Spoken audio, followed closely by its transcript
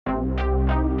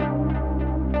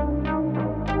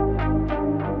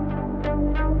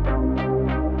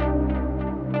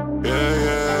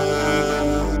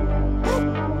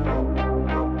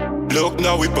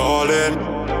now we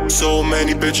ballin'. So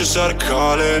many bitches are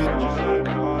callin'.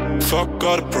 Fuck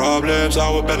all the problems, I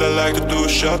would better like to do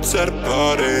shots at a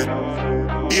party.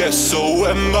 Yes, so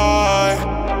am I.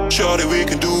 Shawty, we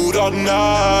can do it all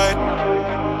night.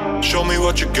 Show me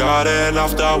what you got, and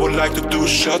after I would like to do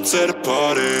shots at a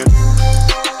party.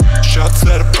 Shots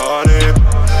at a party.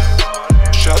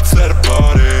 Shots at a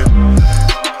party.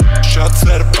 Shots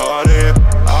at a party.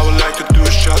 I would like to do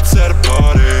shots at a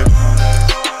party.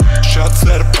 Shots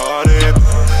at a party.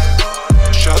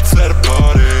 Shots at a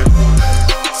party.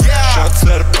 Shots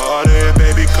at a party.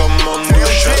 Baby, come on, do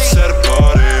shots at a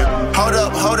party.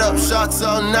 Hold up, shots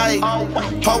all night.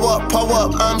 Pull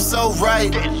up, I'm so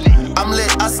right. I'm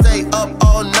lit, I stay up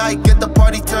all night. Get the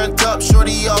party turned up,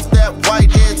 shorty off that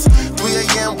white. It's 3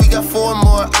 AM, we got 4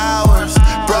 more hours.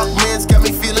 Brochmans got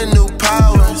me feeling new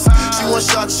powers. She want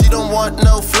shots, she don't want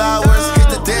no flowers. Hit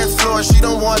the dance floor, she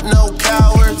don't want no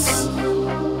cowards.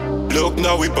 Look,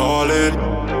 now we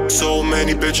ballin'. So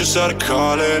many bitches are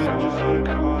callin'.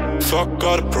 Fuck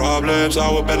all the problems,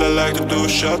 I would better like to do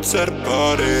shots at a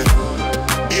party.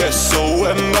 Yes, so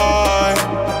am I.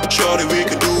 Shawty, we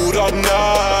can do it all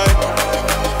night.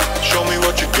 Show me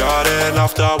what you got, and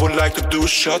after I would like to do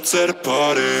shots at a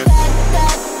party.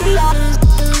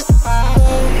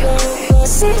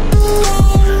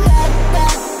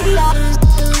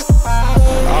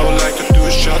 I would like to do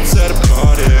shots at a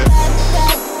party.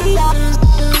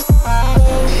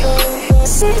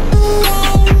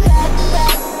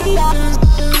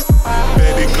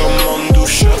 Baby, come on, do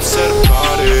shots at a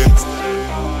party.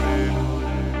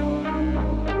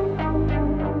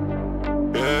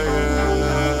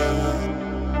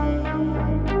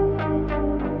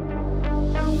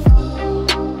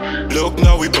 Look,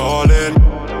 now we ballin'.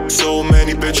 So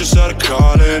many bitches are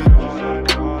callin'.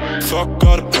 Fuck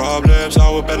all the problems, I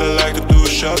would better like to do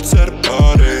shots at a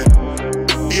party.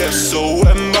 Yes, so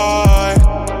am I.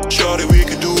 Shawty, we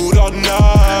can do it all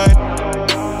night.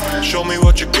 Show me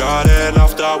what you got, and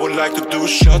after I would like to do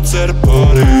shots at a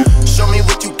party. Show me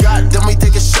what you got, then we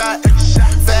take a shot.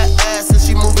 Fat ass and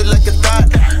she move it like a thought.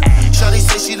 Shawty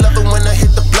say she love it when I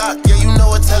hit the block. Yeah, you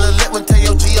know it's hella lit when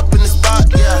TAOG up in the spot.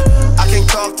 Yeah, I can't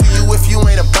talk to you if you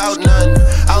ain't about none.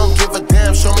 I don't give a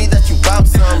damn, show me that you bout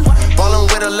some. Ballin'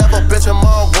 with a level, bitch, I'm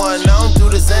all one. I don't do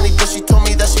this any, but she told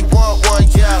me that she want one.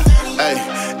 Yeah, hey,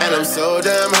 and I'm so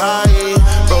damn high.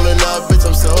 Rollin' up, bitch,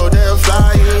 I'm so damn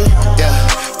fly. Yeah,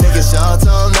 taking shots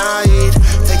all night.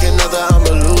 Take another,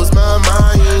 I'ma lose my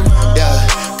mind. Yeah,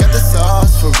 got the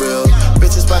sauce for real.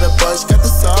 Bitches by the bunch, got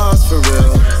the sauce for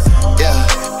real. Yeah,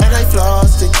 and I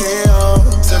floss to kill.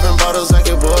 7 bottles like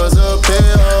it was a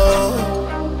pill.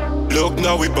 Look,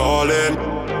 now we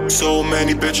ballin'. So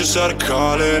many bitches are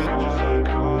callin'.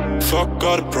 Fuck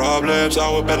all the problems, I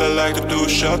would better like to do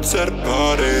shots at a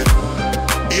party.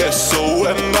 Yes, so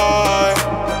am I.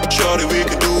 Shawty, we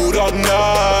can do it all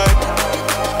night.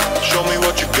 Show me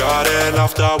what you got, and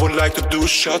after I would like to do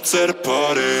shots at a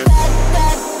party.